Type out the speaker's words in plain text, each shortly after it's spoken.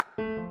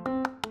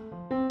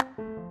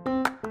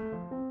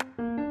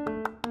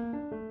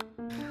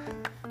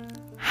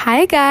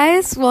Hi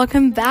guys,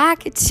 welcome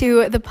back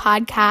to the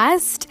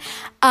podcast.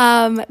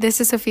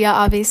 This is Sophia,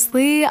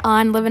 obviously,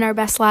 on Living Our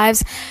Best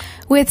Lives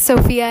with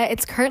Sophia.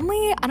 It's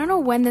currently, I don't know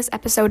when this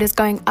episode is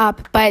going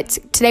up, but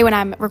today when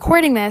I'm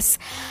recording this,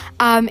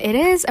 I'm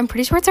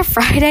pretty sure it's a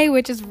Friday,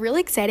 which is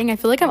really exciting. I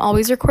feel like I'm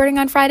always recording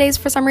on Fridays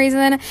for some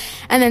reason,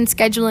 and then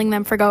scheduling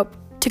them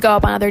to go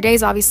up on other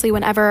days, obviously,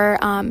 whenever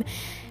I'm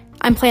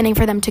planning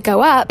for them to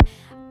go up.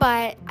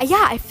 But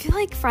yeah, I feel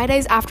like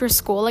Fridays after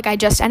school, like I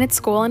just ended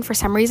school, and for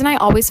some reason I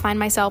always find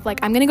myself like,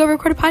 I'm gonna go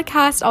record a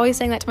podcast, always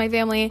saying that to my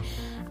family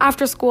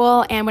after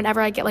school and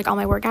whenever I get like all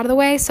my work out of the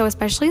way. So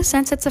especially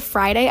since it's a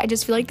Friday, I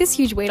just feel like this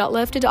huge weight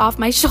lifted off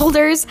my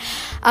shoulders.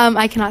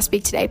 I cannot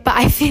speak today, but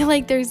I feel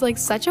like there's like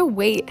such a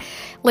weight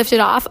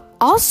lifted off.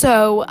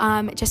 Also,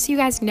 just so you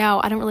guys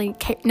know, I don't really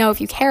know if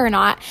you care or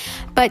not,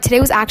 but today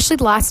was actually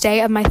the last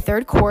day of my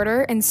third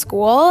quarter in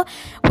school,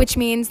 which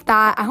means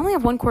that I only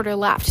have one quarter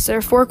left. So there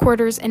are 4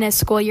 quarters in a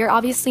school year,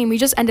 obviously, and we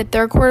just ended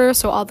third quarter,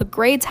 so all the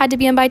grades had to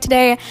be in by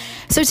today.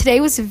 So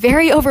today was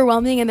very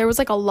overwhelming, and there was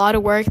like a lot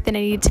of work that I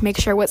needed to make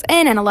sure was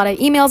in, and a lot of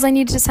emails I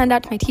needed to send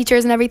out to my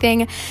teachers and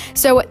everything.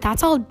 So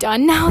that's all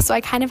done now. So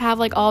I kind of have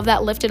like all of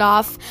that lifted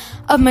off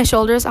of my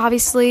shoulders,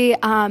 obviously, so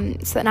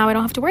that now I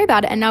don't have to worry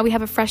about it. And now we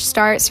have a fresh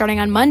starting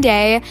on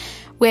Monday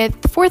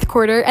with the 4th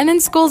quarter, and then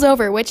school's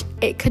over, which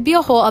it could be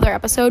a whole other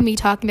episode, me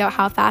talking about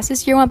how fast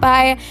this year went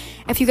by.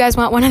 If you guys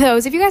want one of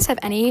those, if you guys have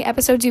any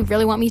episodes you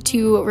really want me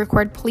to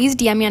record, please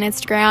DM me on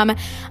Instagram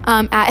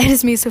at It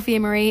Is Me,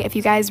 Sophia Marie, if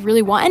you guys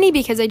really want any,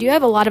 because I do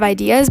have a lot of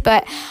ideas,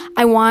 but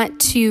I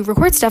want to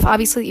record stuff,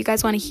 obviously, that you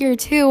guys want to hear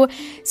too.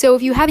 So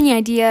if you have any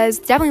ideas,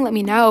 definitely let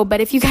me know. But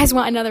if you guys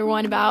want another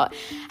one about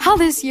how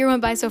this year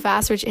went by so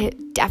fast, which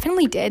it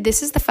definitely did,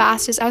 this is the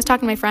fastest. I was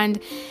talking to my friend,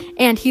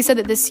 and he said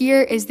that this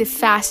year is the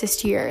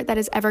fastest year that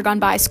has ever gone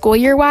by school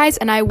year wise,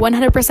 and I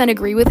 100%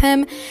 agree with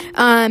him.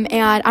 And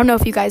I don't know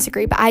if you guys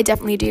agree, but I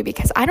definitely do,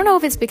 because I don't know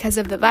if it's because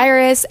of the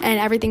virus and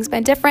everything's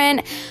been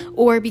different,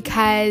 or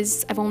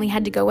because I've only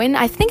had to go in.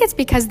 I think it's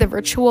because the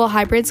virtual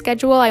hybrid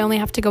schedule, I only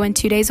have to go in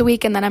 2 days a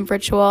week, and then I'm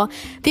virtual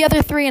the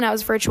other 3, and I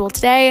was virtual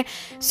today.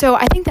 So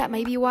I think that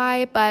may be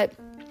why, but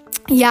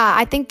yeah,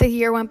 I think the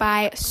year went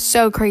by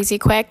so crazy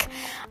quick.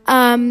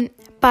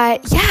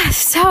 But yeah,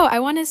 so I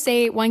want to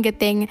say one good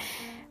thing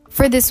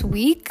for this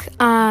week,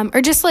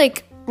 or just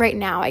like right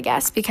now, I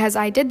guess, because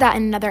I did that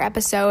in another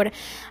episode.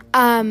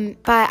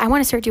 But I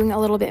want to start doing a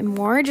little bit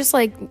more, just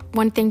like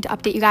one thing to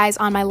update you guys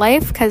on my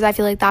life, because I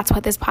feel like that's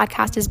what this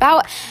podcast is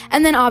about.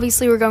 And then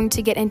obviously we're going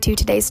to get into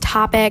today's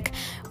topic,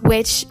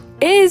 which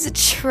is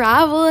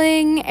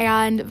traveling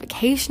and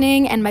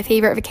vacationing, and my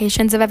favorite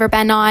vacations I've ever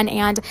been on,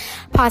 and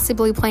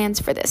possibly plans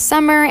for this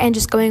summer, and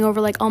just going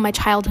over like all my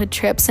childhood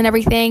trips and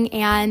everything.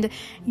 And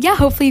yeah,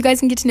 hopefully you guys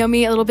can get to know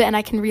me a little bit, and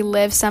I can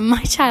relive some of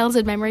my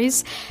childhood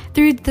memories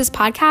through this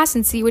podcast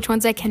and see which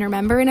ones I can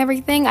remember and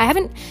everything.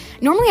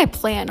 Normally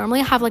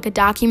I have like a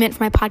document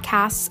for my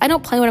podcasts. I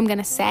don't plan what I'm going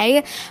to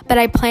say, but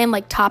I plan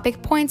like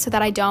topic points so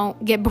that I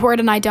don't get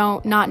bored and I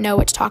don't not know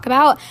what to talk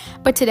about.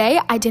 But today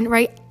I didn't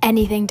write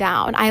anything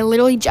down. I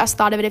literally just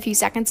thought of it a few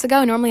seconds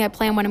ago. Normally I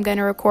plan when I'm going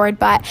to record,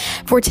 but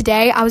for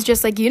today I was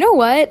just like, you know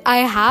what? I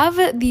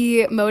have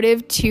the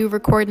motive to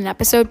record an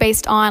episode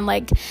based on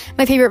like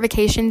my favorite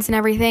vacations and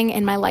everything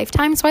in my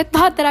lifetime. So I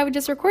thought that I would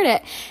just record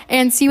it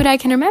and see what I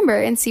can remember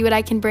and see what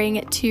I can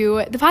bring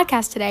to the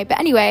podcast today. But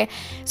anyway,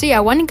 so yeah,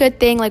 one good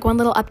thing, like one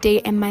little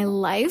update in my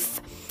life.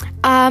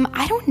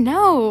 I don't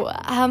know.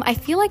 I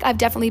feel like I've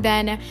definitely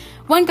been,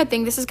 one good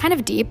thing, this is kind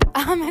of deep.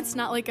 It's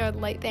not like a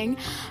light thing,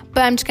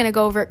 but I'm just going to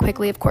go over it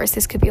quickly. Of course,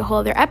 this could be a whole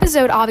other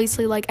episode,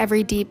 obviously, like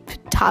every deep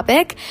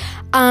topic.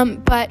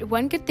 But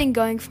one good thing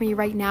going for me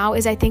right now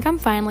is I think I'm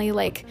finally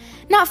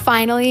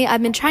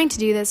I've been trying to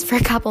do this for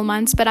a couple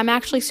months, but I'm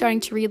actually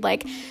starting to read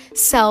like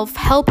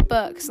self-help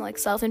books and like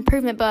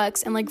self-improvement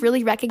books, and like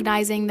really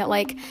recognizing that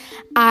like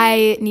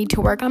I need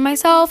to work on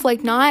myself. I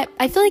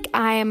feel like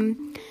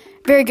I'm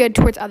very good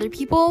towards other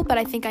people, but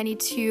I think I need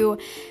to,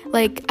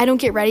 like, I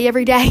don't get ready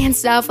every day and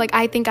stuff. Like,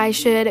 I think I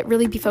should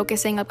really be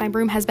focusing. Like, my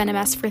room has been a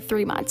mess for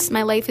 3 months.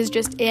 My life is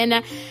just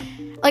I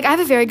have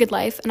a very good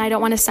life, and I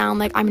don't want to sound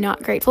like I'm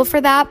not grateful for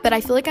that, but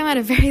I feel like I'm at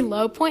a very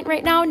low point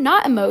right now,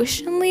 not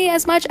emotionally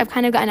as much. I've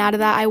kind of gotten out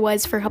of that. I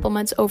was for a couple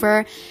months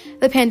over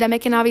the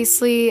pandemic, and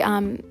obviously,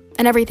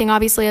 and everything,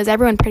 obviously, as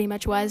everyone pretty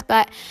much was,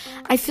 but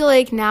I feel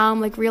like now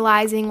I'm like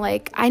realizing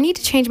like I need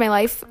to change my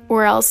life,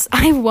 or else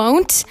I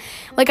won't.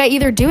 Like, I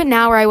either do it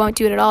now or I won't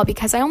do it at all,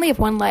 because I only have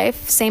one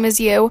life, same as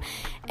you,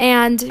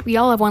 and we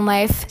all have one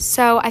life.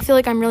 So I feel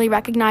like I'm really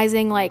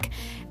recognizing like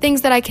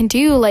things that I can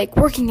do, like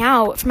working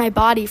out for my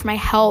body, for my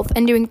health,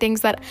 and doing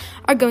things that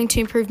are going to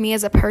improve me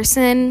as a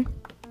person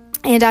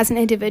and as an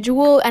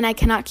individual, and I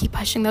cannot keep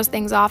pushing those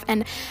things off.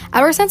 And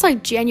ever since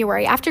like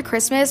January, after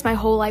Christmas, my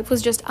whole life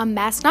was just a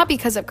mess. Not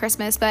because of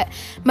Christmas, but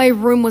my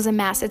room was a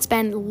mess. It's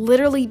been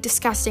literally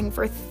disgusting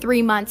for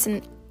 3 months,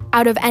 and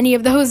out of any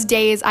of those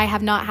days, I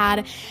have not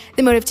had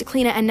the motive to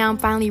clean it. And now I'm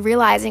finally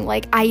realizing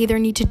like I either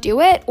need to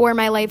do it, or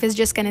my life is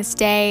just gonna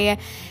stay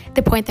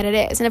the point that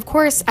it is. And of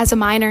course, as a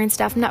minor and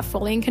stuff, I'm not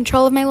fully in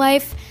control of my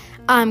life.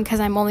 because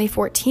I'm only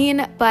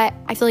 14, but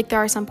I feel like there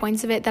are some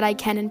points of it that I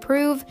can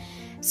improve.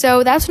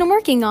 So that's what I'm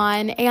working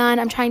on, and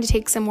I'm trying to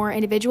take some more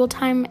individual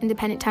time,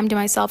 independent time to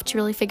myself to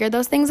really figure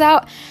those things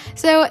out.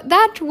 So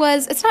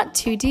it's not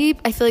too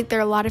deep. I feel like there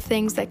are a lot of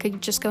things that could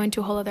just go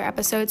into a whole other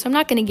episode, so I'm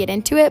not going to get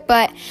into it,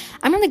 but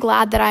I'm really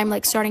glad that I'm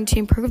like starting to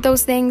improve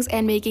those things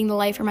and making the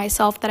life for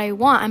myself that I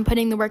want. I'm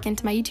putting the work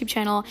into my YouTube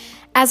channel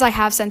as I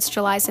have since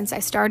July, since I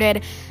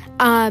started.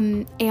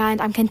 And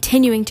I'm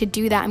continuing to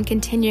do that. I'm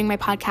continuing my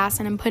podcast,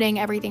 and I'm putting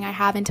everything I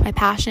have into my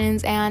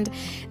passions and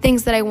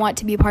things that I want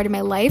to be a part of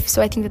my life.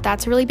 So I think that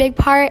that's a really big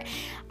part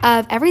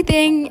of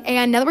everything.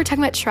 And now that we're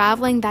talking about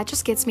traveling, that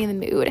just gets me in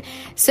the mood.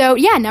 So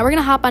yeah, now we're going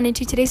to hop on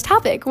into today's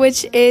topic,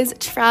 which is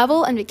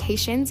travel and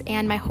vacations,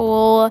 and my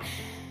whole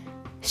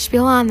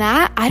spiel on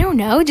that. I don't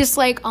know, just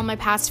like all my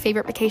past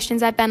favorite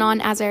vacations I've been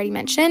on, as I already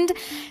mentioned.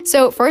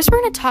 So first we're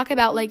going to talk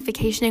about like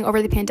vacationing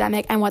over the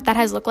pandemic and what that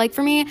has looked like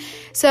for me.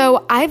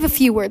 So I have a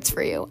few words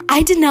for you.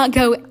 I did not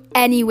go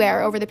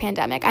anywhere over the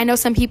pandemic. I know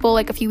some people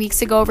like a few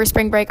weeks ago over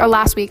spring break, or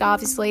last week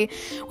obviously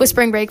was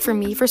spring break for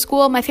me for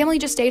school. My family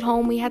just stayed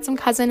home. We had some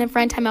cousin and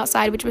friend time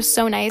outside, which was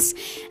so nice.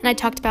 And I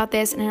talked about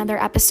this in another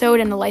episode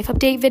in a life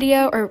update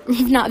video, or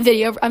not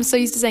video, I'm so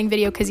used to saying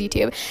video because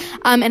YouTube,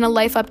 in a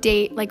life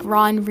update like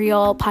raw and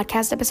real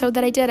podcast episode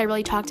that I did. I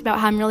really talked about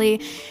how I'm really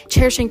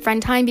cherishing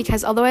friend time,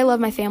 because although I love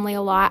my family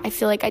a lot, I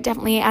feel like I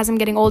definitely, as I'm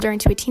getting older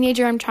into a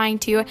teenager, I'm trying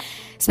to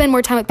spend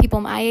more time with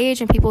people my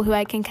age and people who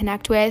I can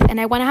connect with,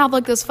 and I want to have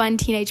like those fun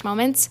teenage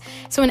moments.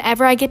 So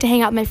whenever I get to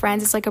hang out with my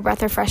friends, it's like a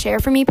breath of fresh air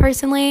for me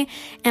personally.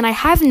 And I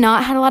have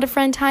not had a lot of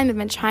friend time. I've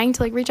been trying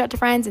to like reach out to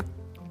friends.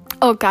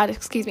 I've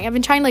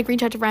been trying to like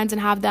reach out to friends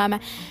and have them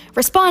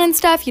respond and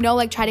stuff,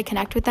 like try to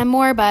connect with them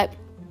more. But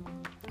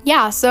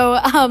yeah, so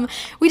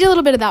we did a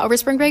little bit of that over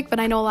spring break, but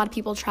I know a lot of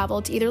people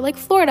traveled to either like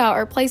Florida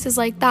or places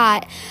like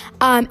that,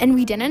 and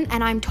we didn't,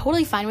 and I'm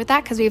totally fine with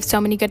that because we have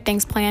so many good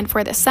things planned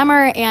for this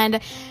summer,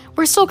 and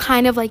we're still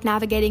kind of like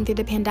navigating through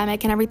the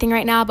pandemic and everything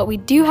right now, but we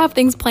do have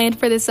things planned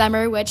for this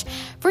summer, which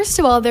first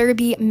of all, there will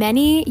be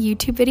many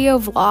YouTube video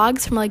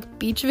vlogs from like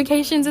beach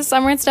vacations this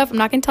summer and stuff. I'm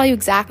not going to tell you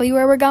exactly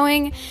where we're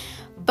going,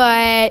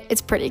 but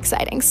it's pretty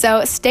exciting.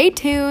 So stay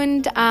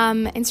tuned,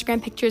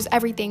 Instagram pictures,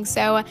 everything.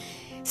 So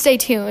stay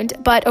tuned.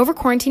 But over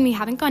quarantine, we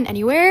haven't gone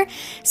anywhere.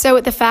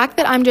 So the fact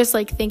that I'm just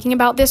like thinking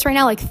about this right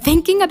now, like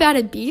thinking about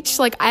a beach,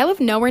 like I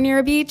live nowhere near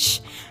a beach.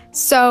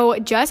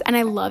 And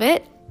I love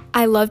it.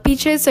 I love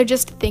beaches. So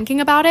just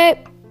thinking about it,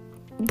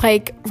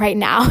 like right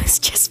now, is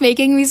just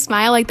making me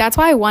smile. Like that's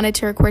why I wanted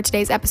to record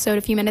today's episode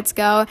a few minutes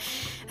ago.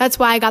 That's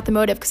why I got the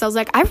motive, because I was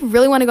like, I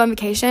really want to go on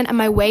vacation, and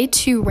my way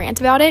to rant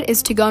about it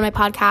is to go on my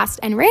podcast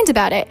and rant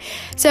about it.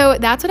 So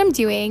that's what I'm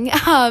doing,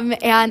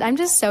 and I'm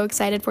just so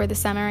excited for the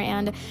summer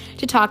and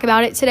to talk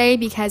about it today,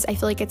 because I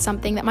feel like it's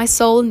something that my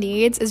soul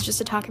needs, is just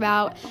to talk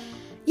about,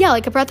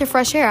 like a breath of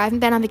fresh air. I haven't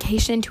been on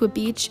vacation to a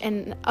beach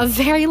in a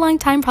very long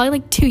time, probably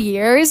like 2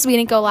 years. We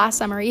didn't go last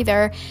summer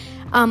either.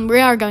 We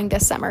are going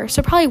this summer,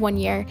 so probably 1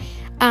 year,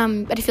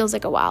 but it feels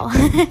like a while.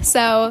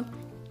 So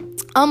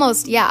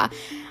almost, yeah.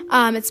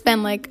 It's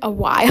been like a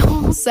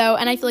while. So,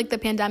 and I feel like the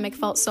pandemic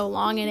felt so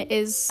long, and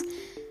it's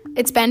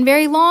been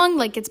very long.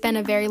 Like it's been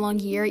a very long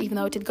year, even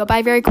though it did go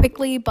by very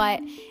quickly,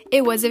 but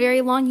it was a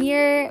very long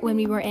year when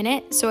we were in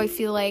it. So I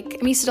feel like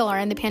we still are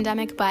in the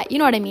pandemic, but you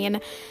know what I mean?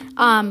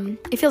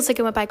 It feels like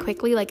it went by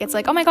quickly. Like it's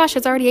like, oh my gosh,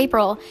 it's already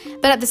April.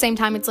 But at the same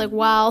time, it's like,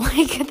 wow,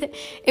 like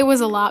it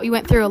was a lot. We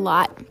went through a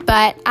lot.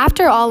 But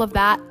after all of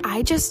that,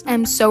 I just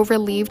am so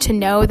relieved to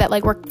know that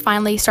like we're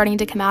finally starting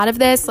to come out of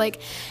this, like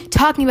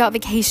talking about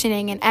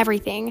vacationing and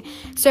everything.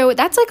 So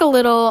that's like a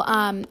little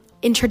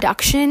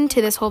introduction to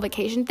this whole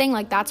vacation thing.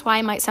 Like that's why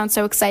I might sound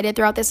so excited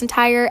throughout this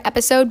entire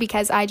episode,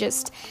 because I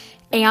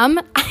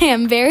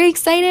am very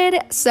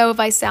excited. So if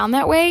I sound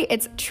that way,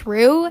 it's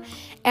true,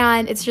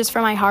 and it's just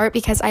from my heart,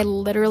 because I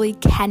literally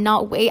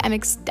cannot wait. I'm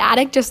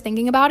ecstatic just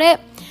thinking about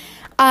it.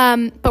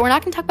 But we're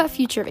not going to talk about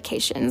future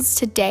vacations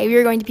today. We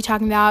are going to be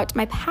talking about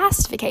my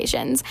past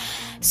vacations.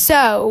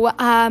 So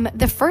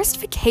the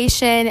first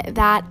vacation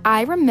that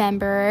I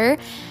remember,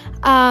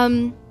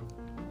 I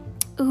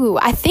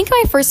think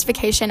my first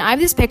vacation, I have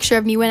this picture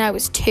of me when I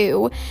was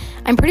 2.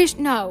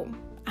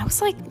 I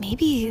was like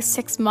maybe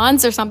 6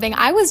 months or something.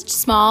 I was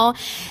small.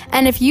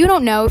 And if you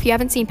don't know, if you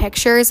haven't seen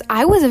pictures,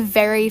 I was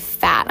very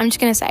fat. I'm just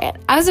going to say it.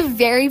 I was a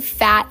very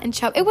fat and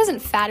chubby. It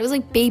wasn't fat. It was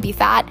like baby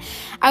fat.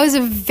 I was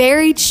a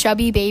very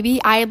chubby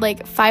baby. I had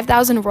like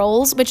 5,000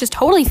 rolls, which is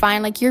totally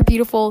fine. Like you're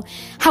beautiful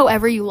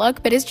however you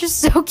look, but it's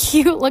just so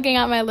cute looking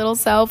at my little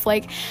self.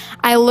 Like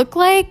I look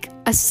like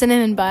a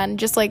cinnamon bun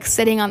just like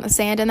sitting on the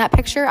sand in that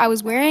picture. I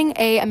was wearing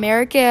a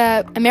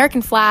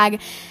American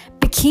flag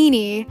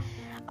bikini.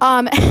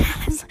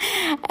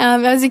 I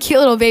was a cute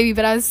little baby,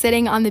 but I was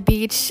sitting on the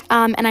beach,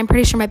 and I'm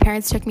pretty sure my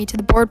parents took me to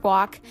the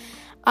boardwalk.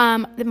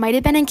 It might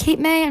have been in Cape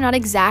May. I'm not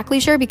exactly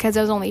sure, because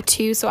I was only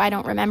 2, so I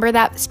don't remember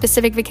that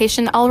specific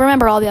vacation. I'll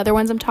remember all the other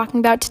ones I'm talking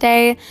about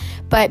today,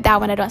 but that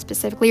one I don't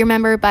specifically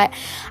remember. But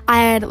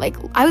I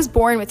was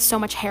born with so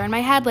much hair in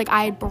my head. Like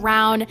I had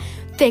brown,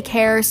 thick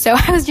hair, so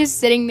I was just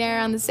sitting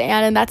there on the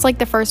sand, and that's like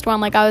the first one.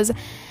 Like I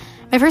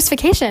my first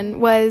vacation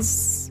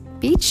was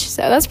beach,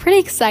 so that's pretty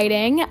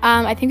exciting.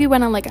 I think we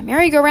went on like a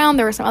merry-go-round.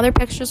 There were some other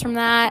pictures from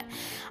that.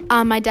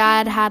 My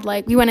dad had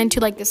like, we went into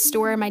like this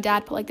store, and my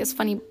dad put like this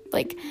funny,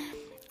 like,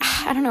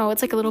 I don't know,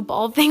 it's like a little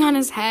bald thing on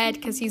his head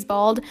because he's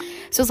bald.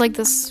 So it's like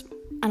this,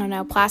 I don't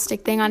know,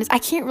 plastic thing on his, I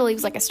can't really, it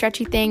was like a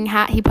stretchy thing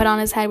hat he put on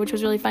his head, which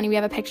was really funny. We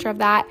have a picture of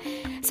that.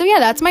 So yeah,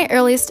 that's my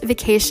earliest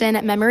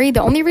vacation memory.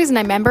 The only reason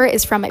I remember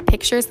is from my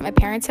pictures that my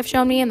parents have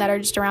shown me and that are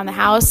just around the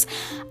house.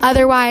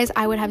 Otherwise,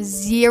 I would have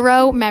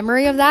zero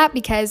memory of that,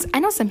 because I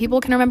know some people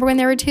can remember when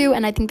they were 2,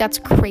 and I think that's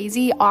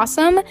crazy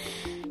awesome.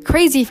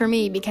 Crazy for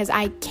me, because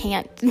I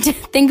can't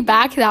think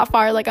back that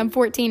far. Like, I'm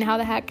 14. How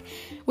the heck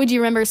would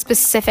you remember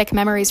specific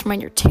memories from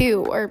when you're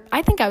 2? Or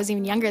I think I was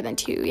even younger than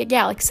 2.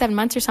 Yeah, like 7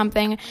 months or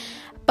something.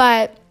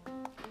 But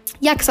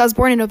yeah, because I was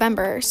born in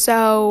November.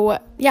 So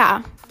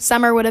yeah,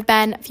 summer would have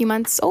been a few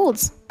months old,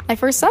 my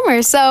first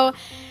summer. So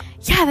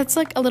yeah, that's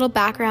like a little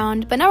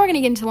background. But now we're going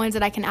to get into the ones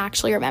that I can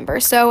actually remember.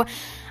 So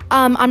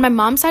on my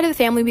mom's side of the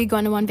family, we go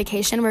on one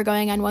vacation. We're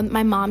going on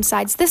my mom's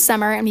side's this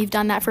summer, and we've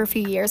done that for a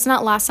few years.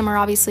 Not last summer,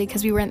 obviously,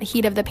 because we were in the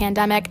heat of the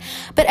pandemic.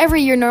 But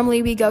every year,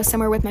 normally, we go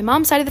somewhere with my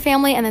mom's side of the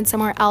family and then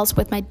somewhere else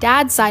with my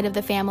dad's side of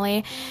the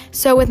family.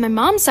 So with my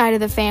mom's side of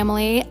the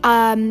family,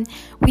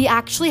 we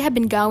actually have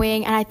been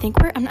going, and I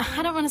think I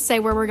don't want to say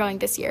where we're going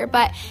this year,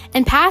 but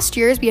in past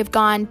years, we have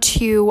gone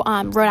to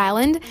Rhode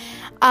Island.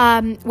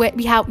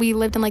 We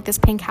lived in like this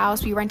pink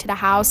house. We rented a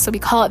house, so we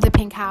call it the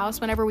pink house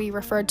whenever we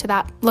referred to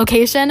that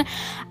location.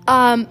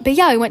 But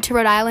yeah, we went to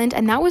Rhode Island,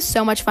 and that was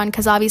so much fun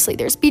because obviously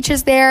there's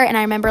beaches there. And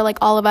I remember like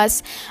all of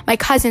us, my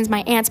cousins,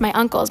 my aunts, my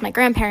uncles, my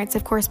grandparents,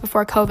 of course,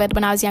 before COVID,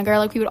 when I was younger,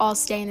 like we would all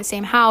stay in the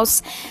same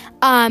house.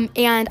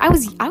 And I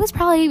was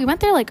probably, we went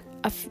there like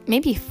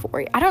maybe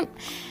 4.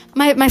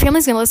 My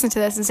family's gonna listen to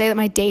this and say that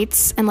my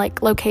dates and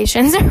like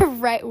locations are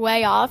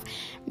way off.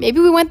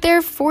 Maybe we went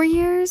there 4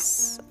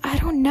 years. I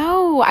don't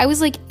know. I was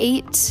like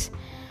 8.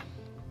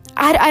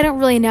 I don't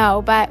really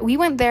know, but we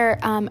went there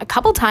a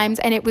couple times,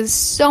 and it was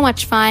so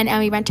much fun. And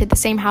we rented the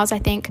same house, I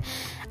think,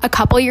 a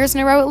couple years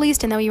in a row at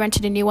least, and then we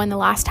rented a new one the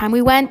last time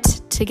we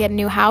went to get a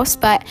new house.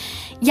 But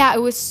yeah,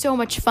 it was so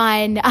much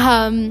fun.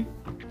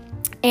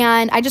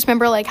 And I just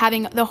remember like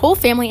having the whole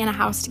family in a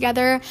house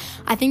together.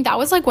 I think that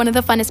was like one of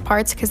the funnest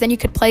parts, because then you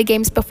could play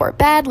games before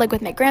bed, like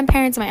with my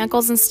grandparents and my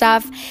uncles and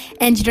stuff.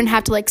 And you didn't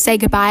have to like say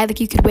goodbye. Like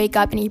you could wake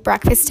up and eat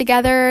breakfast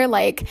together,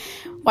 like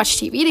watch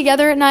TV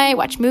together at night,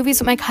 watch movies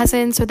with my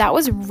cousins. So that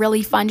was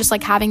really fun, just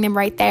like having them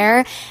right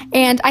there.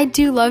 And I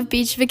do love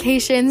beach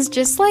vacations,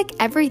 just like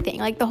everything,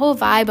 like the whole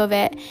vibe of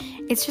it.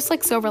 It's just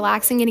like so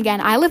relaxing. And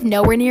again, I live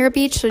nowhere near a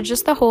beach, so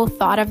just the whole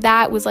thought of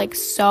that was like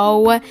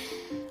so...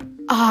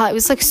 it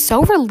was like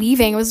so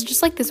relieving. It was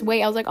just like this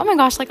weight. I was like, oh my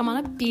gosh, like I'm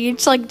on a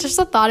beach. Like just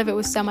the thought of it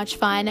was so much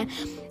fun.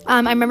 I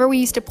remember we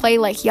used to play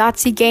like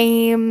Yahtzee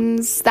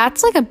games.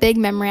 That's like a big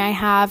memory I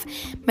have.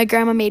 My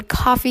grandma made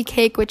coffee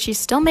cake, which she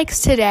still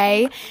makes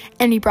today,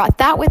 and we brought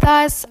that with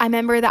us. I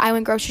remember that I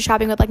went grocery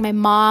shopping with like my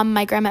mom,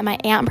 my grandma, and my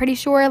aunt, I'm pretty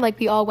sure. Like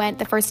we all went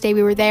the first day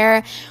we were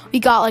there. We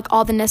got like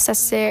all the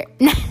necessary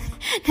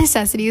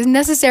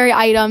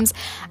items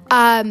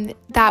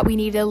that we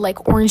needed.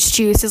 Like orange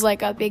juice is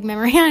like a big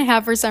memory I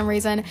have for some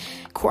reason.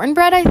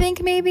 Cornbread, I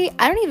think, maybe.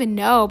 I don't even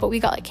know, but we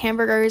got like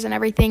hamburgers and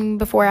everything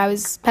before I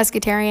was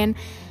pescatarian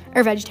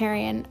or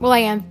vegetarian. Well, I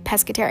am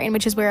pescatarian,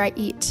 which is where I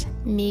eat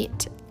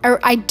meat. Or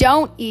I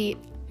don't eat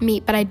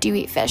meat, but I do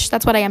eat fish.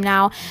 That's what I am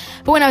now.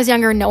 But when I was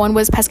younger, no one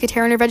was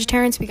pescatarian or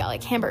vegetarian, so we got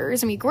like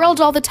hamburgers and we grilled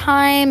all the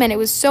time, and it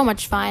was so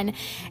much fun.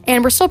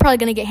 And we're still probably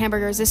going to get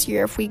hamburgers this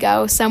year if we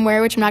go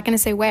somewhere, which I'm not going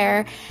to say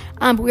where.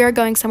 But we are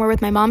going somewhere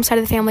with my mom's side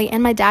of the family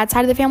and my dad's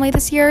side of the family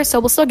this year, so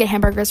we'll still get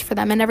hamburgers for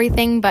them and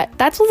everything. But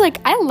that's what, like,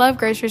 I love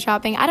grocery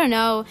shopping. I don't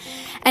know.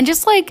 And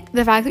just like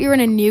the fact that we were in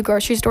a new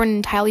grocery store in an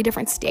entirely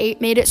different state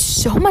made it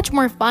so much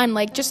more fun.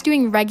 Like just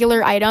doing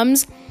regular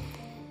items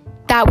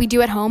that we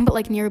do at home, but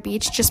like near a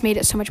beach, just made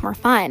it so much more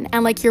fun.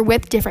 And like you're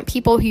with different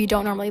people who you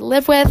don't normally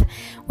live with,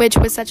 which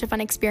was such a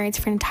fun experience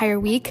for an entire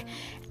week.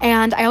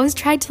 And I always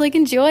tried to like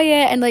enjoy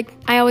it. And like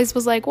I always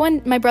was like,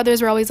 my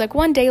brothers were always like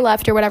 1 day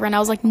left or whatever, and I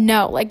was like,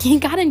 no, like you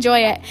gotta enjoy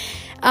it.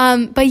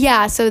 But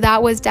yeah, so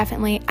that was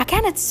definitely,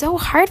 again, it's so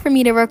hard for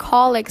me to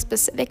recall like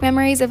specific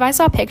memories. If I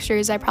saw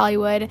pictures, I probably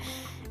would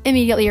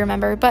immediately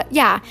remember. But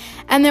yeah,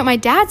 and then my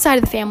dad's side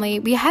of the family,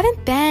 we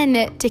haven't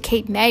been to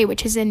Cape May,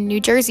 which is in New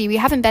Jersey. We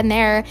haven't been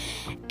there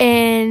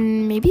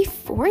in maybe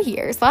 4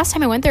 years. The last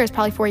time I went there was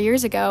probably 4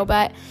 years ago.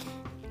 But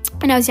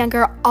when I was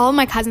younger, all of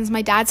my cousins,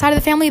 my dad's side of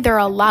the family, there are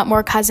a lot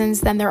more cousins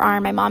than there are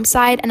on my mom's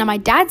side. And on my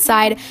dad's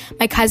side,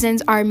 my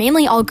cousins are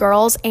mainly all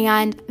girls,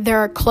 and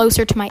they're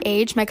closer to my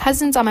age. My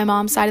cousins on my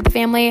mom's side of the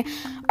family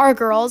are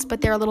girls,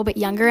 but they're a little bit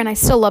younger, and I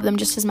still love them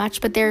just as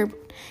much, but they're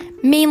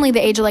mainly the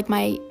age of like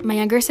my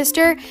younger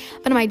sister.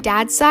 But on my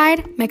dad's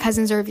side, my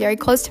cousins are very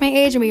close to my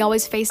age, and we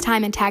always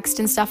FaceTime and text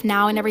and stuff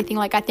now and everything.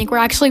 Like, I think we're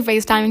actually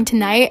FaceTiming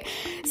tonight.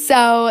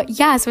 So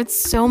yeah, so it's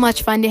so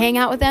much fun to hang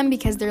out with them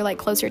because they're like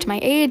closer to my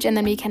age, and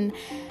then we can,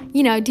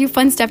 you know, do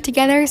fun stuff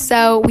together.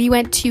 So we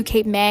went to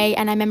Cape May,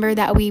 and I remember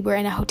that we were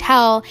in a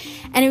hotel,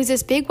 and it was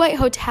this big white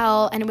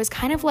hotel, and it was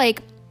kind of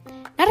like,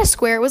 not a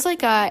square, it was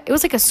like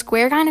a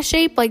square kind of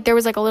shape. Like, there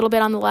was like a little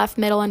bit on the left,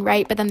 middle, and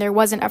right, but then there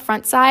wasn't a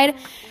front side.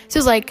 So it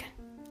was like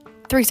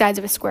 3 sides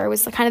of a square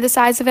was kind of the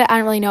size of it. I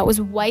don't really know. It was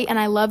white, and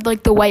I loved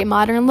like the white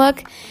modern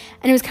look,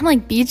 and it was kind of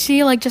like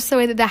beachy, like just the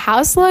way that the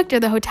house looked or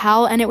the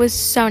hotel, and it was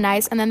so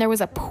nice. And then there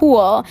was a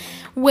pool,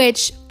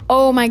 which,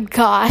 oh my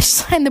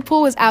gosh, and the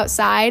pool was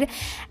outside,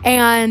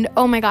 and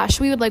oh my gosh,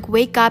 we would like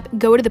wake up,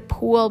 go to the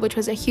pool, which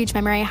was a huge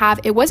memory I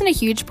have. It wasn't a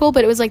huge pool,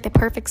 but it was like the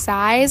perfect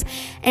size,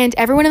 and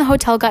everyone in the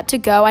hotel got to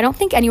go. I don't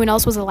think anyone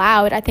else was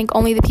allowed. I think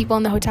only the people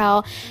in the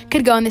hotel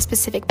could go in this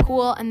specific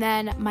pool. And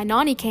then my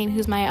nanny came,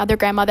 who's my other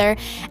grandmother,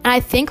 and I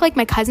think like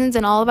my cousins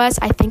and all of us,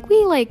 I think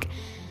we like,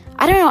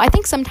 I don't know, I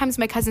think sometimes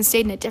my cousins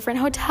stayed in a different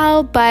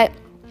hotel, but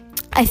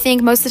I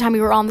think most of the time we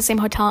were all in the same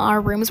hotel, and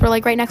our rooms were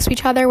like right next to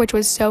each other, which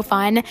was so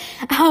fun.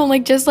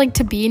 Like just like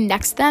to be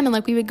next to them, and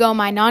like we would go in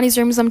my nanny's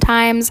room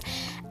sometimes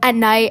at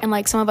night, and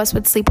like some of us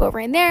would sleep over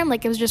in there, and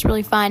like it was just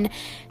really fun.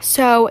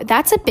 So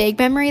that's a big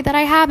memory that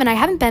I have, and I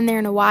haven't been there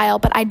in a while,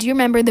 but I do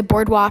remember the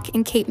boardwalk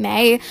in Cape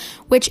May,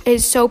 which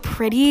is so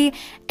pretty.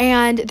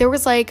 And there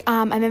was like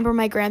I remember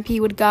my grandpa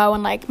would go,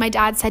 and like my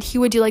dad said he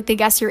would do like the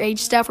guess your age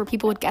stuff where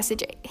people would guess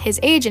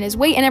his age and his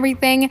weight and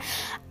everything.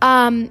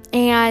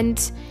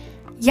 And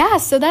yeah,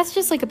 so that's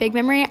just like a big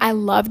memory. I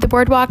love the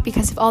boardwalk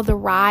because of all the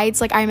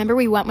rides. Like, I remember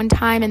we went one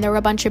time, and there were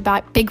a bunch of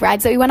big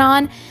rides that we went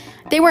on.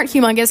 They weren't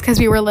humongous because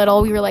we were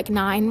little. We were like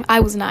 9. I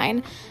was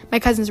 9. My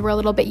cousins were a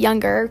little bit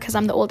younger because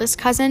I'm the oldest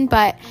cousin.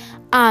 But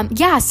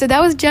yeah, so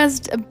that was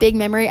just a big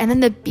memory. And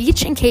then the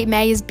beach in Cape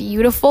May is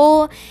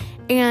beautiful,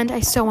 and I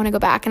so want to go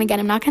back. And again,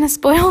 I'm not going to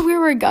spoil where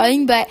we're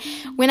going, but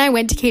when I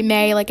went to Cape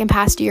May, like in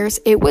past years,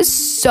 it was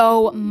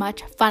so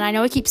much fun. I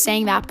know I keep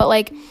saying that, but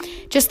like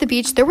just the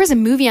beach, there was a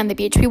movie on the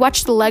beach. We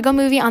watched the Lego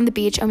movie on the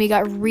beach, and we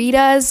got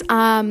Rita's,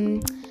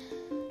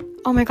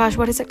 oh my gosh,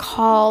 what is it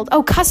called?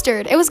 Oh,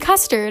 Custard. It was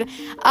Custard.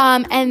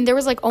 And there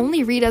was like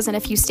only Rita's in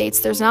a few states.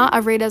 There's not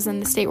a Rita's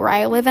in the state where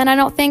I live in, I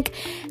don't think.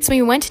 So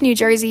we went to New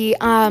Jersey,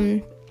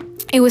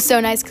 it was so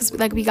nice because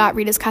like we got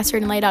Rita's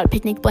Custard and laid out a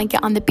picnic blanket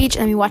on the beach,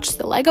 and then we watched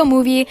the Lego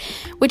movie,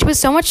 which was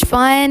so much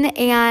fun.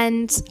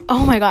 And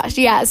oh my gosh,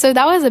 yeah, so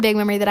that was a big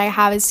memory that I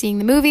have, is seeing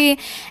the movie.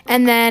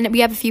 And then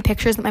we have a few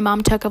pictures that my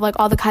mom took of like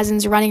all the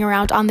cousins running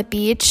around on the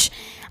beach.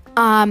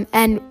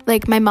 And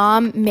like my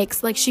mom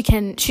makes like she's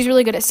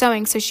really good at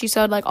sewing, so she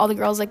sewed like all the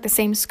girls like the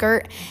same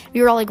skirt.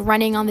 We were all like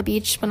running on the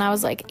beach when I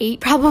was like 8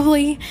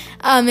 probably,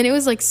 and it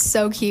was like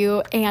so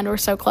cute, and we're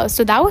so close.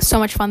 So that was so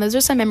much fun. Those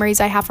are some memories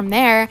I have from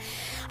there.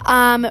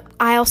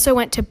 I also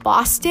went to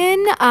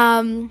Boston.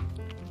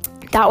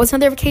 That was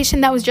another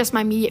vacation. That was just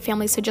my immediate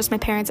family, so just my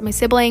parents and my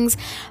siblings.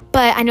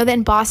 But I know that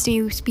in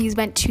Boston, we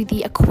went to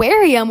the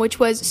aquarium, which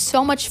was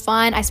so much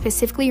fun. I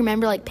specifically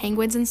remember like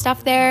penguins and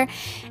stuff there.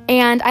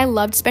 And I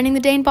loved spending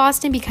the day in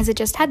Boston because it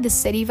just had the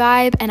city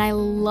vibe, and I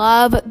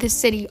love the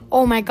city.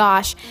 Oh my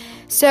gosh.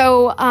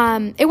 So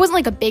it wasn't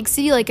like a big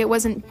city, like it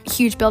wasn't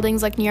huge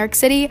buildings like New York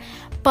City,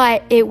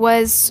 but it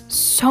was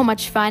so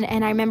much fun.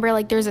 And I remember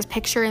like there was this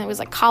picture, and it was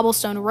like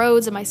cobblestone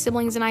roads, and my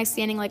siblings and I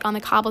standing like on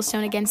the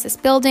cobblestone against this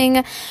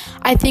building.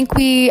 I think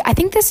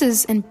this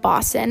is in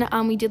Boston.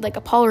 We did like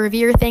a Paul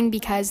Revere thing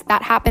because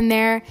that happened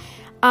there.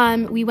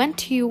 We went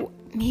to,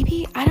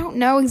 maybe, I don't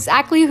know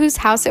exactly whose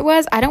house it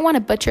was. I don't want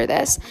to butcher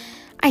this.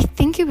 I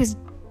think it was,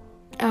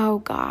 oh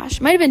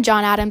gosh, might have been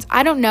John Adams.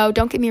 I don't know.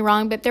 Don't get me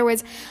wrong, but there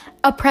was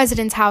a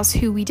president's house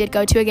who we did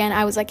go to. Again,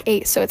 I was like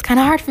 8, so it's kind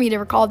of hard for me to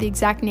recall the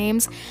exact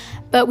names,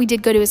 but we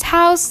did go to his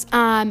house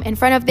in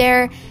front of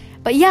there.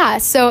 But yeah,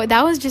 so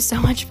that was just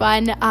so much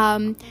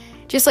fun.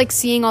 Just like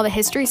seeing all the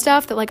history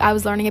stuff that like I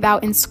was learning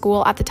about in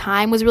school at the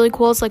time was really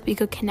cool. So like we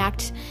could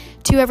connect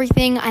to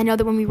everything. I know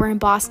that when we were in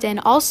Boston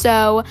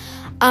also,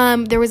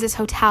 there was this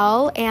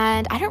hotel,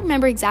 and I don't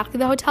remember exactly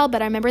the hotel,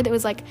 but I remember that it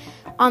was like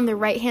on the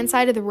right hand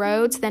side of the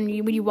road. So then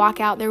when you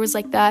walk out, there was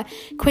like the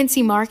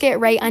Quincy Market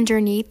right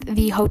underneath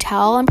the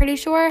hotel, I'm pretty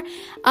sure.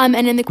 And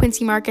in the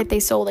Quincy Market, they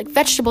sold like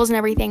vegetables and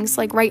everything. So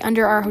like right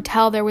under our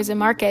hotel, there was a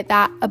market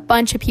that a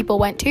bunch of people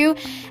went to,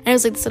 and it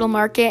was like this little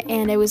market,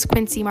 and it was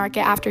Quincy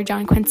Market after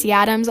John Quincy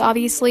Adams,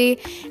 obviously.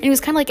 And it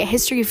was kind of like a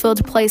history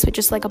filled place with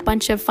just like a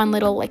bunch of fun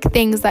little like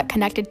things that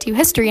connected to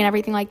history and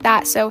everything like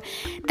that. So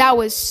that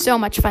was so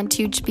much fun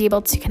too, to be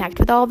able to connect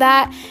with all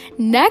that.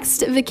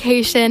 Next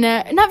vacation,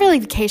 not really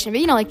vacation,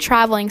 but like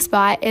traveling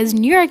spot is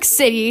New York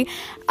City.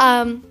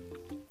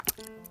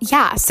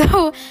 Yeah,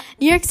 so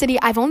New York City,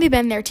 I've only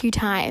been there 2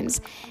 times,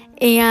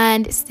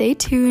 and stay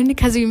tuned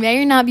because we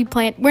may or not be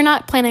we're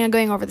not planning on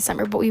going over the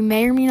summer, but we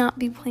may or may not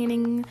be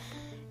planning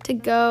to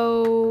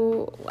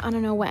go, I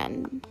don't know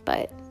when,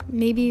 but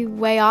maybe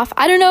way off,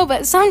 I don't know,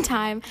 but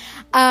sometime.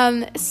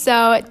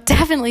 So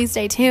definitely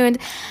stay tuned.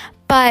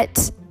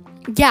 But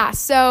yeah,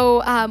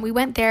 so we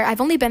went there.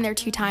 I've only been there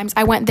 2 times.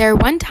 I went there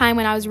one time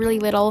when I was really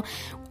little.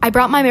 I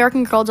brought my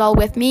American Girl doll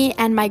with me,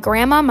 and my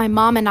grandma, my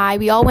mom, and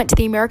we all went to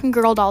the American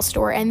Girl doll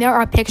store, and there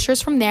are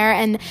pictures from there,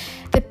 and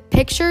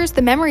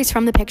the memories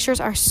from the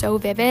pictures are so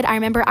vivid. I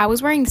remember I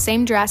was wearing the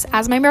same dress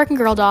as my American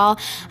Girl doll.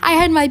 I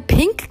had my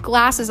pink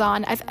glasses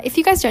on. If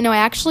you guys don't know, I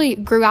actually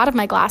grew out of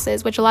my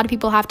glasses, which a lot of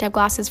people have to have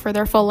glasses for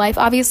their full life,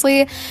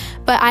 obviously,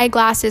 but I had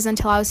glasses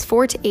until I was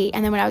 4 to 8,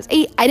 and then when I was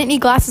 8, I didn't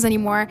need glasses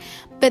anymore,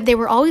 but they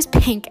were always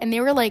pink, and they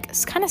were like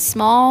kind of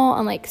small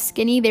and like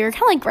skinny. They were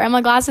kind of like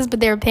grandma glasses,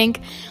 but they were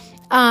pink.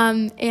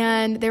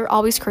 And they were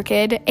always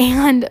crooked,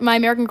 and my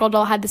American Girl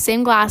doll had the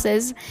same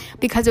glasses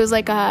because it was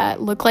like a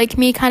look like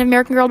me kind of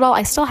American Girl doll.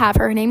 I still have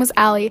her. Her name was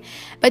Allie,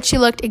 but she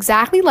looked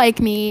exactly like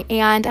me,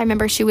 and I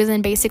remember she was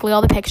in basically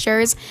all the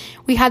pictures.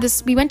 We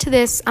went to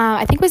this,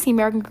 I think it was the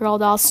American Girl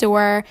doll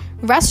store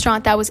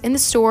restaurant that was in the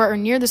store or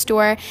near the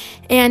store,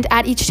 and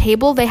at each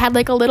table they had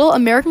like a little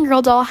American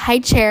Girl doll high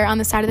chair on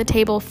the side of the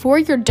table for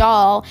your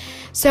doll.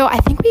 So I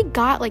think we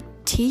got like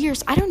tea or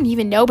I don't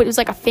even know, but it was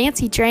like a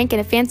fancy drink and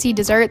a fancy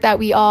dessert that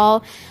we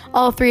all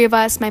 3 of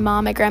us, my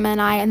mom, my grandma,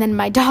 and I, and then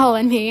my doll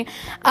and me,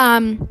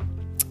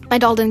 my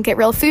doll didn't get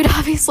real food,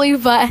 obviously,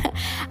 but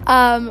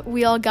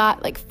we all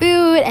got like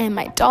food, and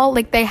my doll,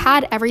 like they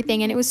had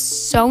everything, and it was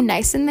so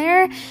nice in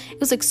there. It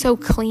was like so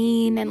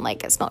clean, and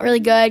like it smelled really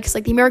good because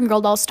like the American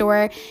Girl doll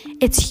store,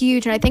 it's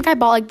huge, and I think I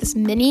bought like this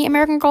mini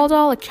American Girl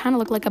doll, like kind of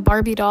looked like a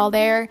Barbie doll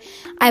there.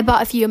 I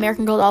bought a few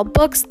American Girl doll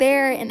books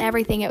there and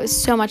everything. It was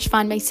so much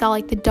fun. They saw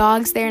like the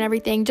dogs there and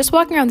everything. Just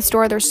walking around the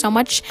store, there's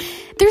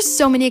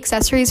so many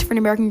accessories for an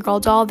American Girl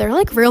doll. They're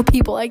like real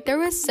people. Like there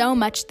was so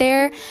much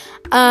there,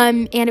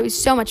 and it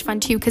was so much fun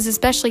too, because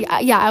especially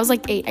I was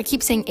like 8. I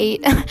keep saying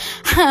 8.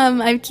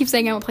 I keep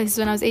saying I went places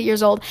when I was 8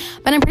 years old,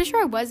 but I'm pretty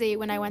sure I was 8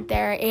 when I went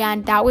there,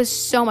 and that was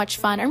so much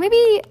fun. Or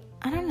maybe,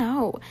 I don't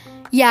know.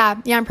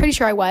 Yeah, I'm pretty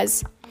sure I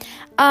was.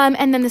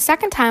 And then the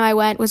second time I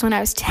went was when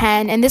I was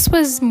 10, and this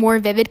was more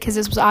vivid because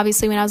this was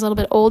obviously when I was a little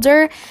bit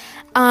older.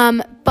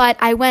 But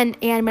I went,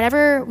 and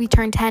whenever we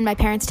turned 10, my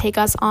parents take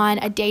us on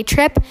a day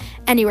trip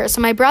anywhere. So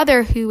my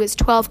brother, who is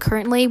 12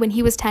 currently, when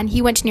he was 10,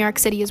 he went to New York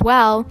City as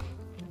well.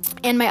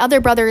 And my other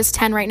brother is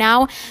 10 right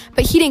now,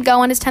 but he didn't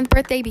go on his 10th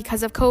birthday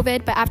because of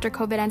COVID. But after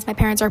COVID ends, my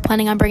parents are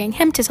planning on bringing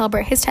him to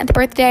celebrate his 10th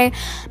birthday,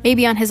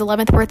 maybe on his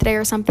 11th birthday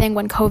or something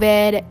when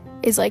COVID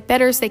is like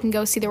better, so they can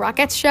go see the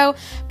Rockettes show.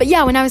 But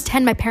yeah, when I was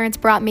 10, my parents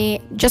brought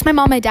me, just my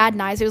mom, my dad,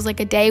 and I. So it was like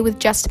a day with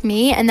just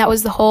me, and that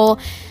was the whole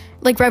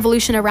like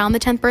revolution around the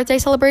 10th birthday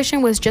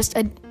celebration, was just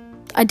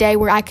a day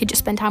where I could just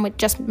spend time with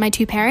just my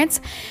 2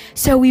 parents.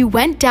 So we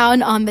went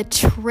down on the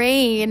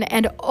train,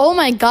 and oh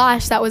my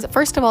gosh, that was,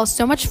 first of all,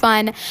 so much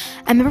fun.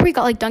 I remember we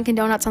got like Dunkin'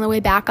 Donuts on the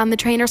way back on the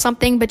train or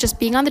something, but just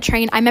being on the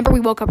train, I remember we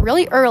woke up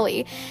really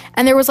early,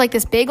 and there was like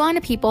this big line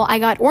of people. I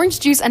got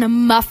orange juice and a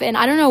muffin.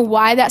 I don't know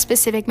why that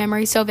specific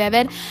memory is so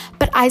vivid,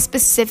 but I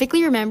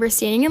specifically remember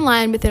standing in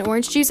line with an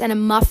orange juice and a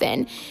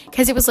muffin,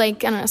 because it was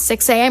like, I don't know,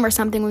 6 a.m. or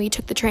something when we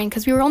took the train,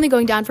 because we were only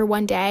going down for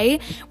one day,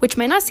 which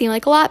might not seem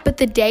like a lot, but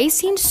the day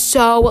seemed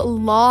so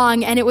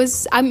long, and it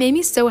made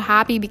me so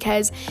happy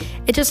because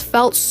it just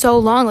felt so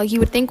long. Like you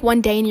would think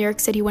one day in New York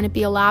City wouldn't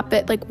be a lot,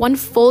 but like one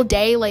full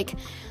day, like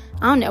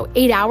I don't know,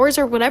 8 hours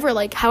or whatever,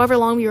 like however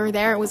long we were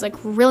there, it was like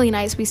really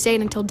nice. We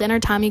stayed until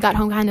dinner time. We got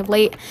home kind of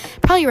late,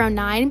 probably around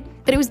 9,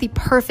 but it was the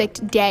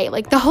perfect day.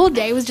 Like the whole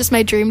day was just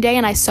my dream day,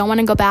 and I so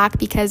want to go back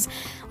because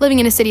living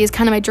in a city is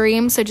kind of my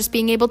dream, so just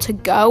being able to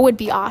go would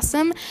be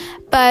awesome.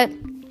 But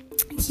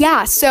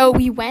yeah, so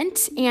we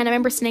went, and I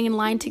remember sitting in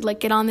line to like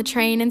get on the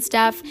train and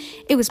stuff.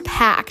 It was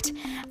packed,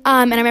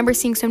 and I remember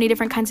seeing so many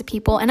different kinds of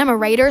people, and I'm a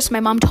writer, so my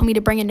mom told me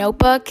to bring a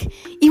notebook.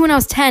 Even when I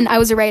was 10, I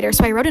was a writer,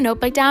 so I wrote a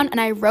notebook down, and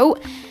I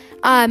wrote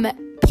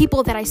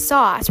people that I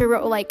saw. So I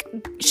wrote like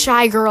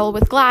shy girl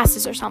with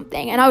glasses or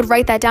something, and I would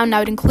write that down, and I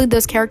would include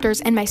those characters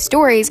in my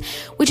stories,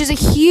 which is a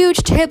huge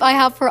tip I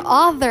have for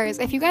authors.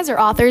 If you guys are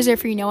authors, or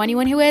if you know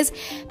anyone who is,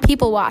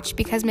 people watch,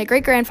 because my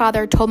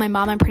great-grandfather told my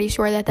mom, I'm pretty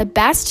sure, that the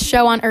best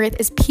show on earth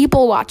is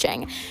people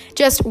watching.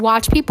 Just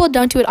watch people,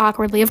 don't do it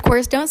awkwardly, of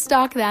course, don't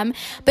stalk them,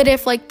 but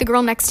if like the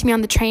girl next to me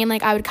on the train,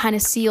 like I would kind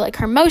of see like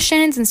her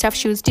motions and stuff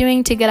she was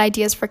doing to get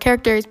ideas for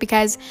characters,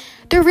 because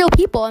they're real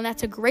people, and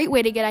that's a great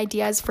way to get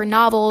ideas for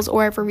novels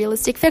or for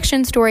realistic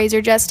fiction stories,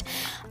 or just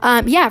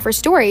for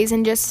stories,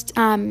 and just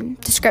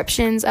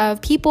descriptions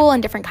of people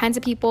and different kinds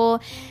of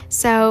people.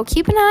 So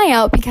keep an eye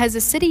out, because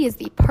the city is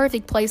the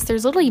perfect place.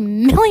 There's literally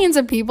millions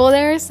of people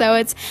there, so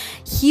it's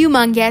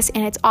humongous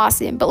and it's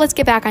awesome. But let's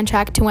get back on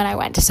track to when I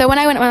went. So when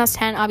I was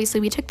 10, obviously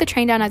we took the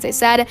train down, as I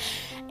said,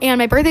 and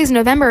my birthday's in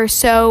November,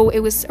 so it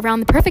was around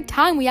the perfect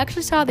time. We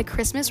actually saw the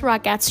Christmas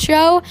Rockettes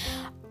show.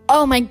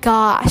 Oh my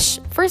gosh.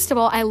 First of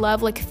all, I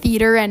love like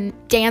theater and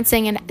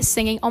dancing and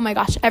singing. Oh my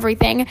gosh,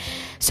 everything.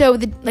 So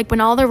when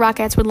all the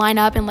Rockettes would line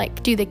up and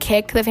like do the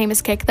kick, the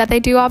famous kick that they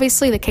do,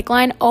 obviously, the kick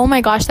line. Oh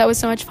my gosh, that was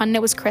so much fun. And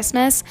it was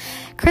Christmas.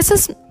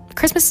 Christmas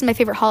is my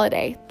favorite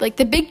holiday. Like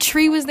the big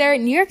tree was there.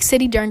 New York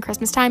City during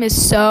Christmas time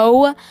is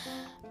so,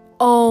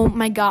 oh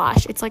my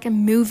gosh, it's like a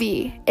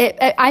movie.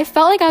 I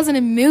felt like I was in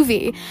a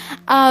movie.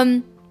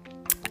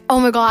 Oh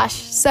my gosh.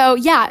 So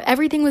yeah,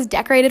 everything was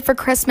decorated for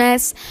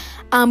Christmas.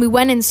 We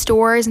went in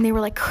stores and they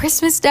were like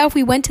Christmas stuff.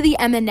 We went to the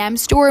M&M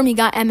store and we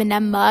got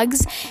M&M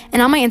mugs.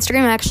 And on my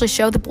Instagram, I actually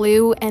show the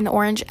blue and the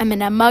orange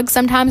M&M mugs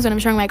sometimes when I'm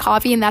showing my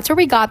coffee. And that's where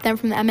we got them,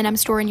 from the M&M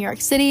store in New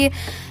York City.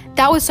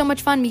 That was so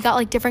much fun. We got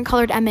like different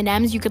colored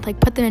M&Ms. You could like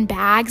put them in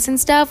bags and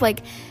stuff,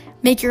 like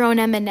make your own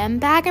M&M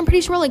bag. I'm pretty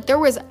sure like there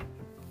was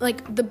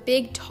like the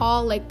big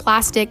tall like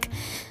plastic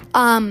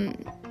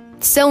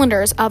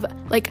cylinders of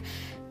like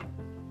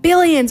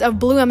billions of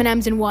blue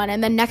M&Ms in one,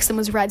 and then next to them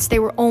was red, so they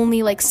were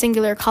only like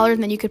singular colors,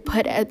 and then you could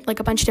put like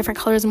a bunch of different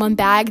colors in one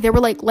bag. There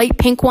were like light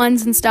pink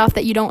ones and stuff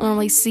that you don't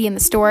normally see in the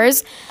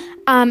stores.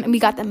 And we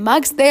got the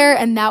mugs there,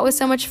 and that was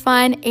so much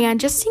fun. And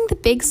just seeing the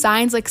big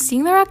signs, like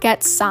seeing the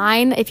Rockettes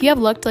sign, if you have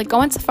looked, like go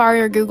on Safari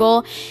or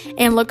Google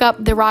and look up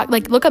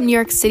look up New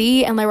York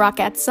City and the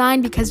Rockettes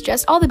sign, because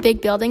just all the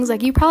big buildings,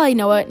 like you probably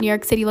know what New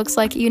York City looks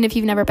like even if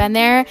you've never been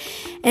there.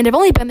 And I've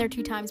only been there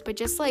 2 times, but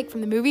just like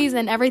from the movies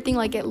and everything,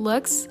 like it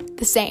looks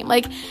the same.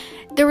 Like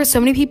there were so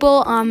many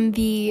people on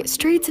the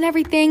streets and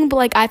everything, but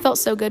like I felt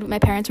so good with my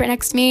parents right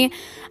next to me.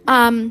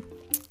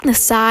 The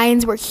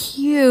signs were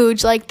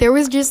huge. Like there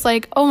was just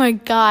like, oh my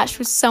gosh, it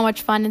was so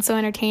much fun and so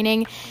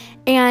entertaining.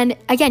 And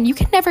again, you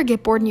can never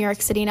get bored in New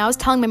York City. And I was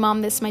telling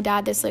my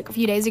dad this like a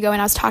few days ago, and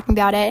I was talking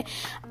about it.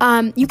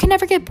 You can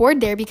never get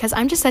bored there because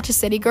I'm just such a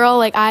city girl.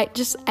 Like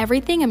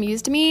everything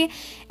amused me,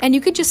 and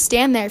you could just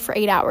stand there for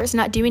 8 hours,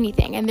 not do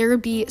anything. And there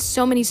would be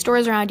so many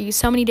stores around you,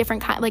 so many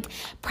different like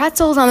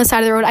pretzels on the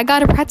side of the road. I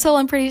got a pretzel,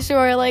 I'm pretty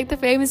sure, like the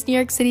famous New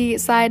York City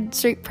side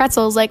street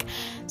pretzels, like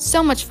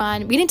so much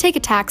fun. We didn't take a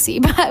taxi,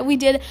 but we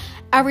did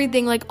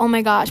everything, like, oh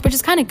my gosh, which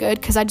is kind of good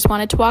because I just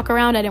wanted to walk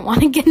around. I didn't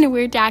want to get in a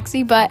weird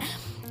taxi, but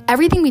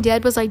everything we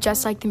did was like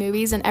just like the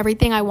movies, and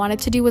everything I wanted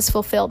to do was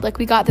fulfilled. Like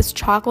we got this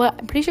chocolate,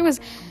 I'm pretty sure it was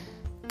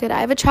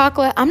Godiva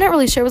chocolate. I'm not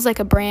really sure it was like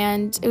a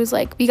brand. It was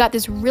like we got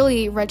this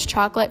really rich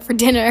chocolate for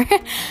dinner.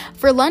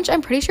 For lunch,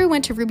 I'm pretty sure we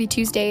went to Ruby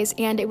Tuesdays,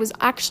 and it was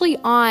actually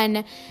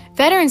on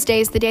Veterans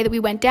Day, the day that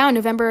we went down,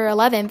 November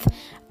 11th.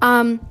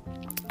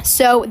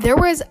 So there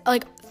was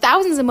like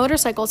thousands of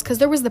motorcycles because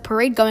there was the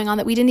parade going on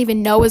that we didn't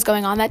even know was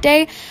going on that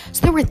day.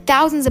 So there were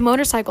thousands of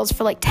motorcycles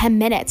for like 10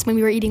 minutes when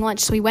we were eating lunch.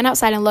 So we went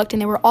outside and looked, and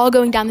they were all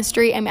going down the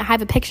street. I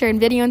have a picture and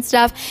video and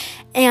stuff.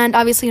 And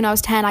obviously when I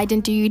was 10, I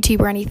didn't do YouTube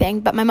or anything,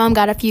 but my mom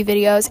got a few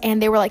videos,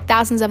 and there were like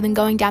thousands of them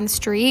going down the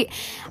street.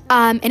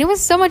 And it was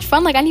so much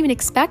fun. Like I didn't even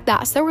expect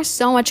that. So there was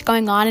so much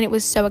going on, and it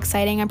was so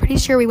exciting. I'm pretty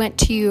sure we went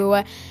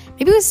to,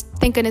 maybe it was,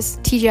 thank goodness,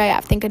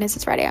 TGIF. Thank goodness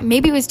it's Friday.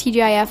 Maybe it was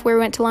TGIF where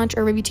we went to lunch,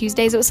 or Ruby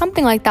Tuesdays. It was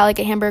something like that, like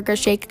a hamburger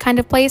shake kind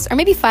of place, or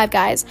maybe Five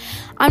Guys.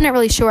 I'm not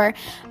really sure.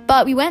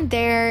 But we went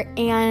there,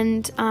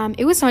 and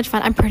it was so much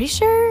fun. I'm pretty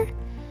sure,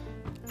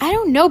 I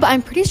don't know, but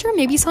I'm pretty sure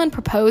maybe someone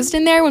proposed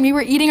in there when we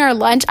were eating our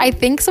lunch. I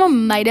think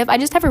someone might have. I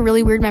just have a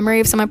really weird memory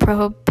of someone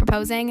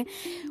proposing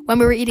when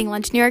we were eating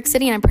lunch in New York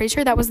City, and I'm pretty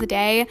sure that was the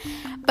day.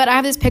 But I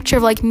have this picture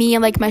of like me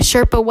and like my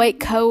Sherpa white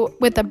coat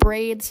with the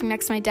braids sitting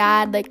next to my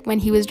dad, like when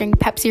he was drinking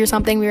Pepsi or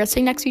something. We were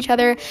sitting next to each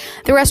other,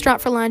 the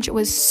restaurant for lunch. It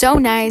was so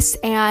nice,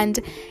 and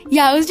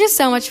yeah, it was just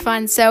so much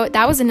fun. So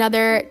that was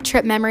another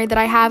trip memory that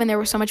I have, and there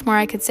was so much more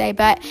I could say,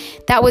 but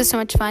that was so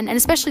much fun. And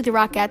especially the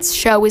Rockettes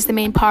show was the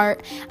main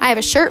part. I have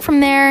a shirt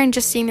from there, and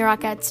just seeing the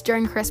Rockettes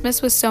during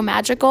Christmas was so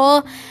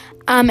magical.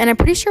 And I'm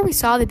pretty sure we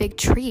saw the big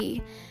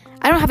tree.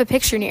 I don't have a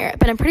picture near it,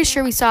 but I'm pretty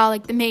sure we saw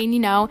like the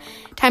main,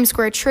 Times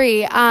Square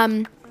tree.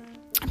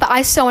 But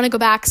I still want to go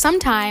back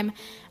sometime,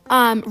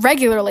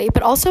 regularly,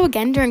 but also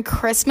again during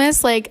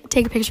Christmas, like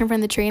take a picture in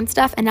front of the tree and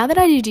stuff. And now that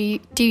I do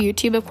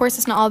YouTube, of course,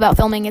 it's not all about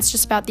filming. It's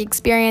just about the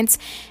experience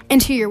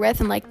and who you're with,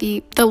 and like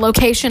the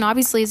location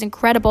obviously is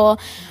incredible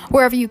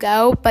wherever you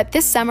go. But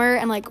this summer,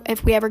 and like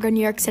if we ever go to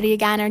New York City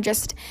again, or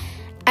just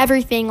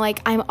everything,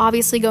 like I'm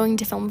obviously going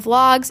to film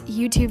vlogs,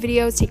 YouTube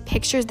videos, take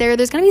pictures there.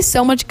 There's going to be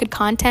so much good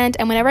content,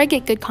 and whenever I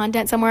get good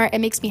content somewhere, it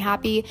makes me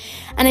happy.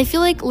 And I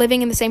feel like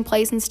living in the same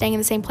place and staying in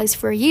the same place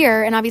for a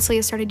year, and obviously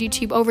I started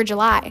YouTube over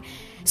July,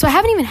 so I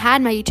haven't even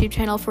had my YouTube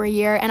channel for a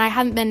year, and I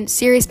haven't been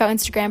serious about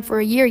Instagram for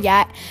a year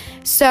yet.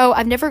 So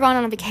I've never gone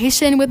on a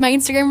vacation with my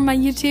Instagram or my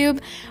YouTube,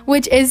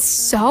 which is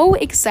so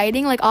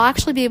exciting. Like I'll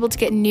actually be able to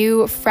get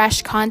new,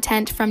 fresh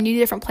content from new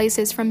different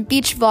places, from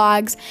beach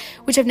vlogs,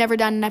 which I've never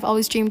done, and I've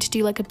always dreamed to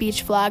do like a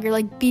beach vlog, or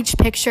like beach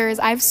pictures.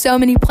 I have so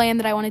many planned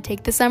that I want to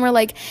take this summer.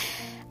 Like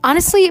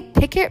honestly,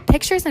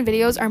 pictures and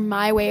videos are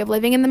my way of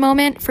living in the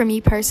moment for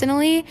me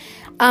personally.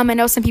 I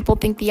know some people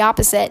think the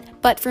opposite,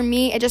 but for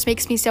me, it just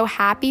makes me so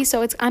happy.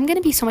 So I'm going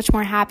to be so much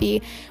more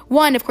happy.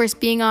 One, of course,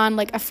 being on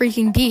like a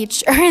freaking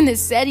beach or in the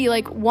city,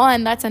 like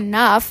one, that's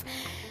enough.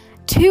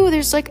 Two,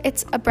 there's like,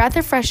 it's a breath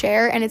of fresh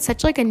air, and it's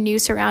such like a new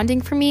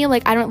surrounding for me.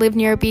 Like I don't live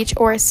near a beach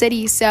or a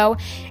city, so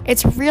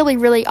it's really,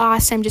 really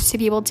awesome just to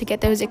be able to get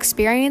those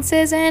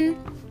experiences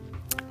in.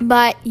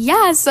 But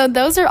yeah, so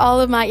those are all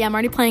of my, I'm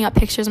already planning out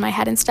pictures in my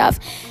head and stuff,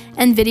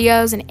 and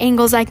videos and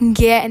angles I can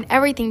get and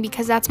everything,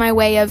 because that's my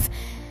way of,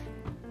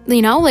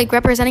 like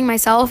representing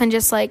myself and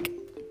just like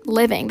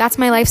living. That's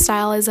my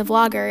lifestyle as a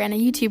vlogger and a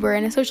YouTuber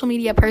and a social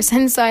media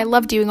person. So I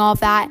love doing all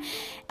of that.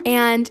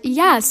 And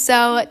yeah,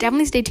 so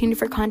definitely stay tuned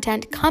for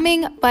content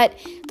coming. But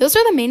those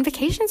are the main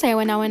vacations I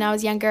went on when I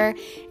was younger.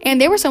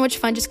 And they were so much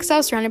fun just because I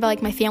was surrounded by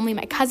like my family,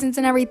 my cousins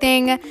and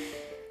everything.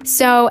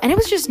 So, and it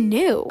was just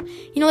new.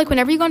 You know, like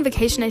whenever you go on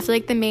vacation, I feel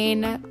like the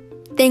main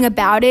thing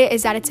about it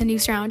is that it's a new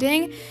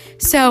surrounding.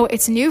 So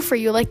it's new for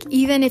you. Like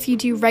even if you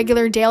do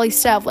regular daily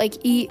stuff, like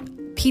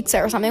eat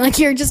pizza or something, like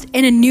you're just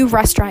in a new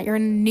restaurant, you're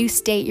in a new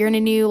state, you're in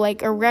a new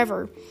like a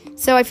river.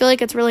 So I feel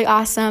like it's really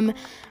awesome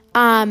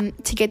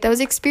to get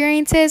those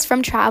experiences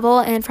from travel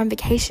and from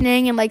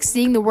vacationing and like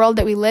seeing the world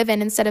that we live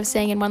in instead of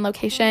staying in one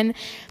location.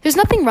 There's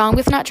nothing wrong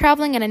with not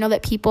traveling, and I know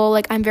that people,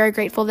 like, I'm very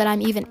grateful that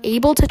I'm even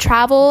able to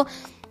travel.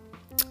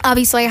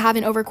 Obviously, I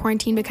haven't over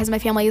quarantined because my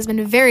family has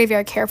been very,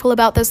 very careful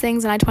about those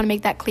things, and I just want to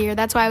make that clear.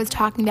 That's why I was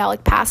talking about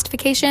like past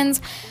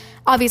vacations.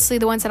 Obviously,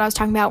 the ones that I was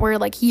talking about were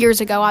like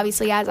years ago,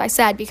 obviously, as I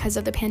said, because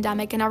of the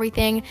pandemic and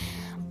everything.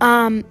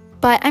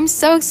 But I'm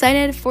so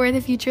excited for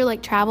the future,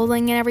 like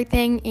traveling and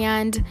everything.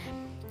 And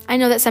I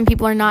know that some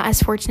people are not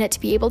as fortunate to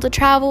be able to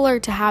travel or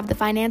to have the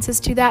finances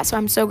to that. So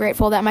I'm so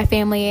grateful that my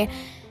family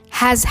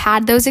has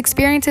had those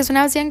experiences when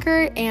I was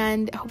younger,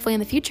 and hopefully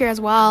in the future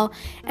as well,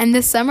 and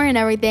this summer and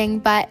everything.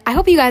 But I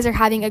hope you guys are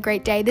having a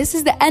great day. This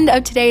is the end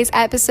of today's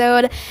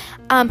episode.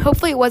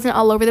 Hopefully it wasn't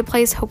all over the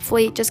place.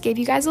 Hopefully it just gave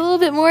you guys a little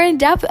bit more in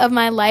depth of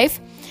my life.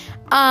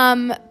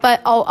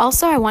 But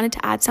also I wanted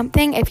to add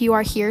something. If you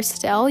are here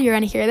still, you're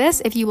going to hear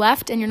this. If you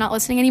left and you're not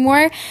listening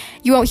anymore,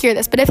 you won't hear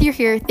this. But if you're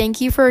here, thank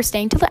you for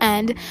staying till the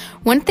end.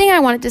 One thing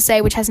I wanted to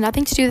say, which has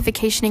nothing to do with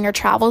vacationing or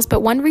travels,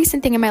 but one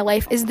recent thing in my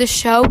life is the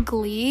show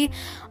Glee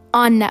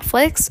on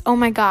Netflix. Oh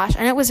my gosh.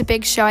 And it was a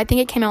big show. I think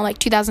it came out like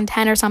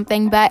 2010 or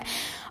something, but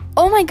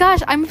oh my gosh,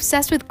 I'm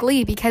obsessed with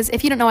Glee because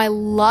if you don't know, I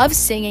love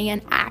singing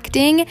and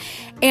acting,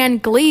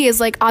 and Glee is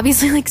like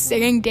obviously like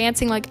singing,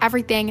 dancing, like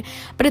everything,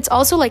 but it's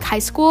also like high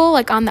school,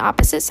 like on the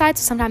opposite side.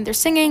 So sometimes they're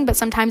singing, but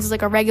sometimes it's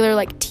like a regular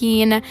like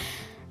teen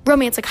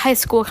romance, like high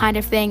school kind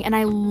of thing. And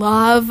I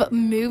love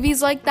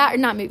movies like that, or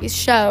not movies,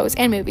 shows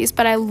and movies,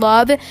 but I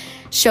love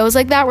shows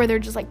like that where they're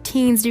just like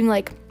teens doing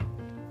like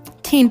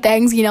teen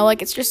things, you know,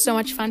 like it's just so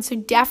much fun. So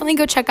definitely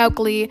go check out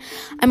Glee.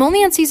 I'm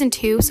only on season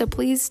 2, so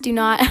please do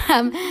not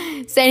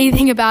say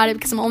anything about it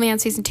because I'm only on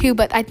season 2,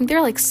 but I think there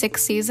are like 6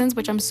 seasons,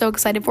 which I'm so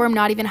excited for. I'm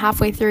not even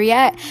halfway through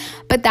yet,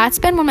 but that's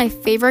been one of my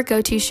favorite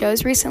go-to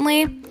shows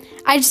recently.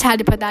 I just had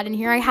to put that in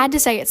here. I had to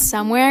say it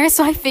somewhere.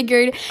 So I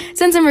figured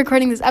since I'm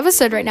recording this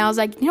episode right now, I was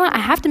like, you know what? I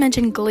have to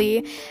mention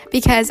Glee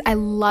because I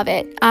love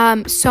it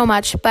so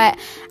much. But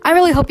I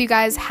really hope you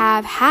guys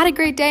have had a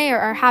great day or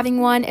are having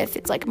one, if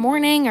it's like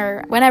morning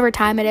or whatever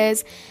time it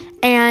is.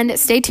 And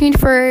stay tuned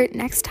for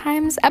next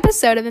time's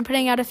episode. I've been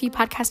putting out a few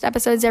podcast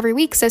episodes every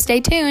week, so stay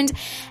tuned.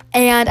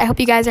 And I hope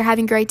you guys are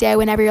having a great day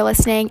whenever you're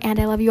listening. And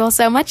I love you all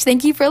so much.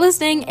 Thank you for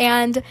listening.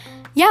 And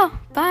yeah,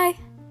 bye.